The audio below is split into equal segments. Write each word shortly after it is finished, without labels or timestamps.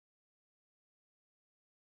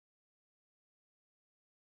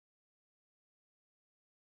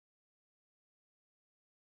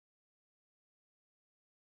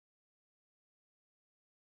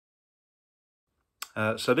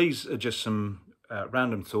So these are just some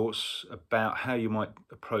random thoughts about how you might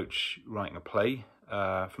approach writing a play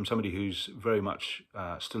from somebody who's very much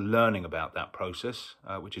still learning about that process,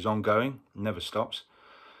 which is ongoing, never stops.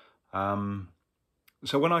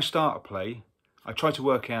 So when I start a play, I try to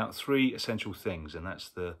work out three essential things, and that's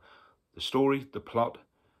the story, the plot,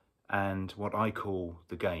 and what I call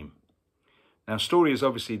the game. Now, story is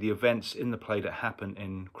obviously the events in the play that happen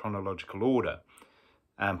in chronological order,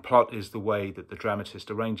 and plot is the way that the dramatist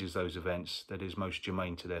arranges those events that is most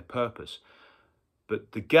germane to their purpose.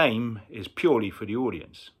 But the game is purely for the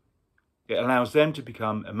audience. It allows them to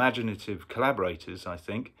become imaginative collaborators, I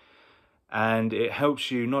think, and it helps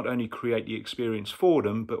you not only create the experience for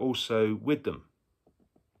them, but also with them.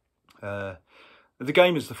 The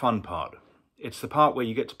game is the fun part. It's the part where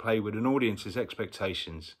you get to play with an audience's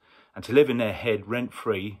expectations and to live in their head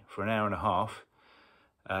rent-free for an hour and a half.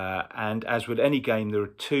 And as with any game, there are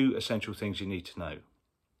two essential things you need to know.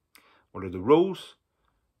 What are the rules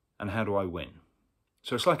and how do I win?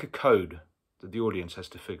 So it's like a code that the audience has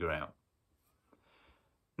to figure out.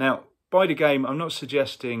 Now, by the game, I'm not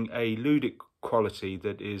suggesting a ludic quality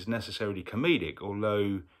that is necessarily comedic,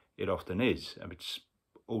 although it often is. And it's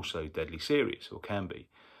also deadly serious, or can be.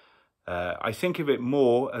 I think of it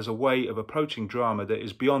more as a way of approaching drama that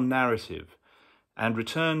is beyond narrative and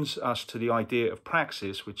returns us to the idea of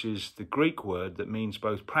praxis, which is the Greek word that means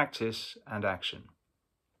both practice and action.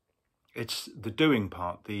 It's the doing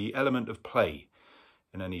part, the element of play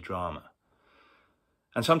in any drama.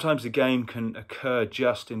 And sometimes the game can occur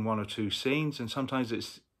just in one or two scenes, and sometimes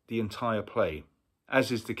it's the entire play,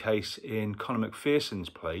 as is the case in Conor McPherson's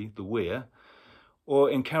play, The Weir, or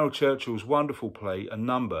in Carol Churchill's wonderful play, A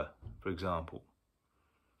Number, for example.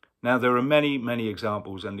 Now, there are many, many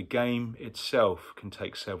examples, and the game itself can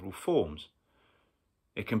take several forms.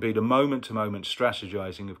 It can be the moment-to-moment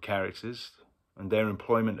strategizing of characters and their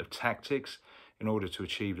employment of tactics in order to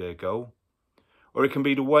achieve their goal. Or it can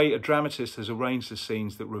be the way a dramatist has arranged the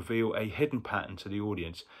scenes that reveal a hidden pattern to the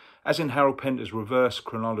audience, as in Harold Pinter's reverse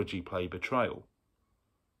chronology play Betrayal.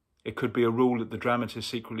 It could be a rule that the dramatist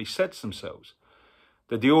secretly sets themselves,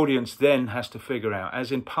 that the audience then has to figure out,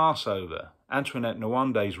 as in Passover, Antoinette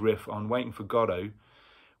Nwandé's riff on Waiting for Godot,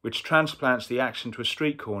 which transplants the action to a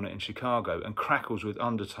street corner in Chicago and crackles with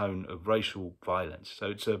undertone of racial violence. So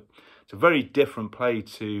it's a very different play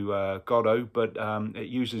to Godot, but it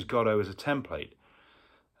uses Godot as a template,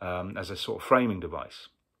 as a sort of framing device.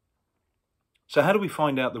 So how do we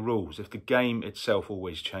find out the rules if the game itself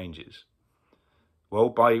always changes? Well,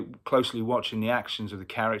 by closely watching the actions of the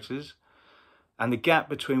characters and the gap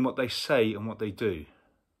between what they say and what they do.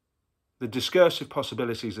 The discursive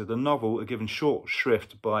possibilities of the novel are given short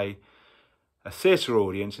shrift by a theatre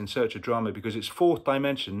audience in search of drama because its fourth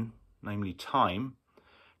dimension, namely time,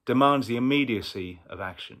 demands the immediacy of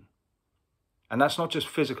action. And that's not just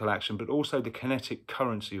physical action, but also the kinetic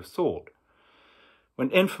currency of thought.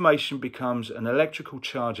 When information becomes an electrical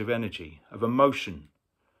charge of energy, of emotion,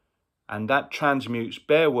 and that transmutes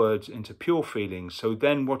bare words into pure feelings, so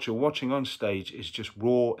then what you're watching on stage is just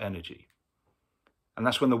raw energy. And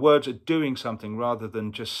that's when the words are doing something rather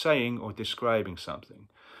than just saying or describing something.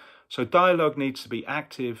 So dialogue needs to be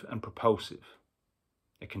active and propulsive.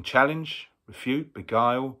 It can challenge, refute,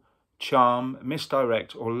 beguile, charm,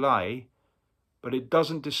 misdirect or lie, but it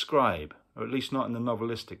doesn't describe, or at least not in the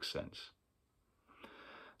novelistic sense.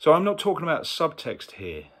 So I'm not talking about subtext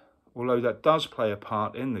here, although that does play a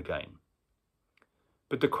part in the game.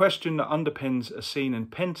 But the question that underpins a scene in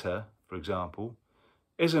Pinter, for example,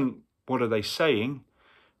 isn't what are they saying,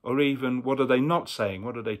 or even what are they not saying,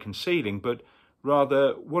 what are they concealing, but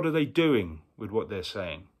rather what are they doing with what they're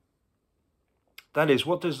saying. That is,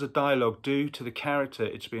 what does the dialogue do to the character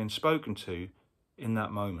it's being spoken to in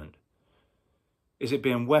that moment? Is it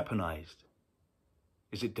being weaponized?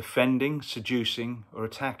 Is it defending, seducing, or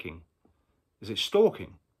attacking? Is it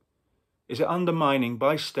stalking? Is it undermining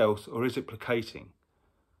by stealth, or is it placating?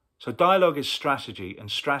 So dialogue is strategy,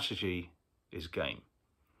 and strategy is game.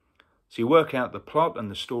 So you work out the plot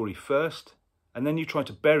and the story first, and then you try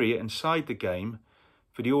to bury it inside the game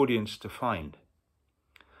for the audience to find.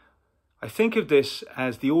 I think of this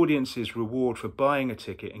as the audience's reward for buying a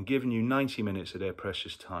ticket and giving you 90 minutes of their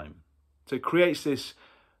precious time. So it creates this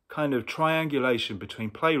kind of triangulation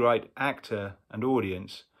between playwright, actor, and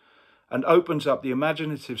audience, and opens up the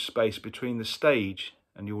imaginative space between the stage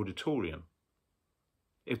and the auditorium.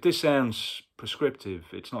 If this sounds prescriptive,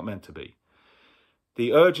 it's not meant to be.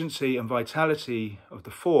 The urgency and vitality of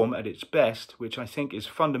the form at its best, which I think is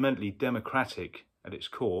fundamentally democratic at its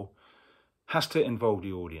core, has to involve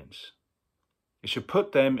the audience. It should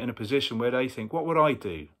put them in a position where they think, what would I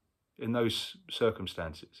do in those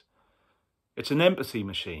circumstances. It's an empathy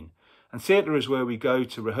machine, and theatre is where we go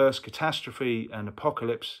to rehearse catastrophe and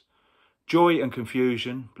apocalypse, joy and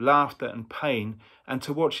confusion, laughter and pain, and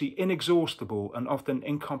to watch the inexhaustible and often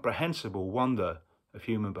incomprehensible wonder of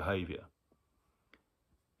human behaviour.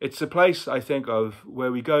 It's a place, I think, of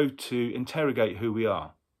where we go to interrogate who we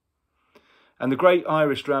are. And the great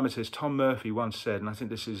Irish dramatist Tom Murphy once said, and I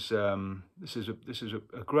think this is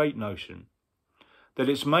a great notion, that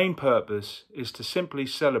its main purpose is to simply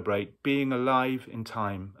celebrate being alive in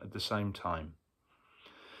time at the same time.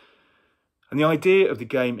 And the idea of the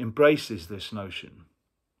game embraces this notion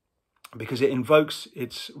because it invokes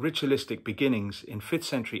its ritualistic beginnings in 5th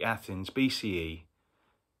century Athens BCE,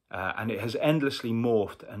 and it has endlessly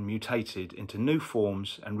morphed and mutated into new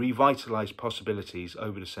forms and revitalised possibilities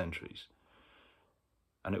over the centuries.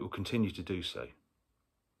 And it will continue to do so.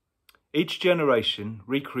 Each generation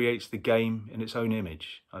recreates the game in its own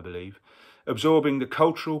image, I believe, absorbing the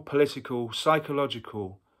cultural, political,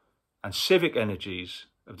 psychological and civic energies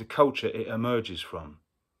of the culture it emerges from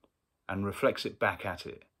and reflects it back at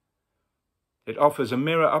it. It offers a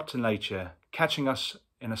mirror up to nature, catching us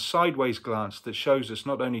in a sideways glance that shows us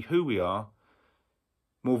not only who we are,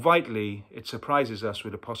 more vitally, it surprises us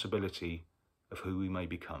with the possibility of who we may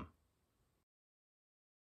become.